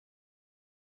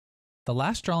The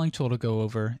last drawing tool to go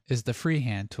over is the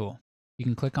Freehand tool. You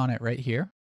can click on it right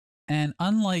here. And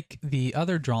unlike the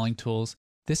other drawing tools,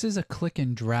 this is a click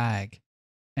and drag.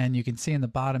 And you can see in the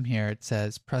bottom here, it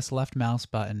says press left mouse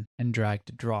button and drag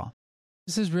to draw.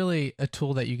 This is really a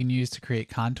tool that you can use to create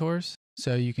contours.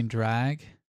 So you can drag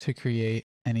to create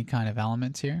any kind of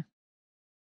elements here.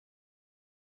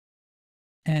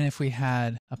 And if we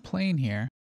had a plane here,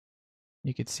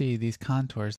 you could see these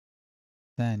contours,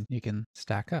 then you can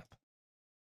stack up.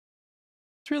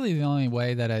 It's really the only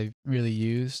way that I've really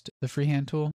used the Freehand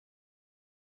tool.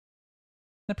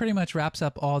 That pretty much wraps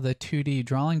up all the 2D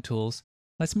drawing tools.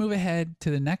 Let's move ahead to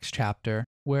the next chapter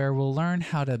where we'll learn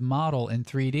how to model in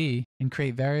 3D and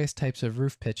create various types of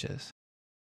roof pitches.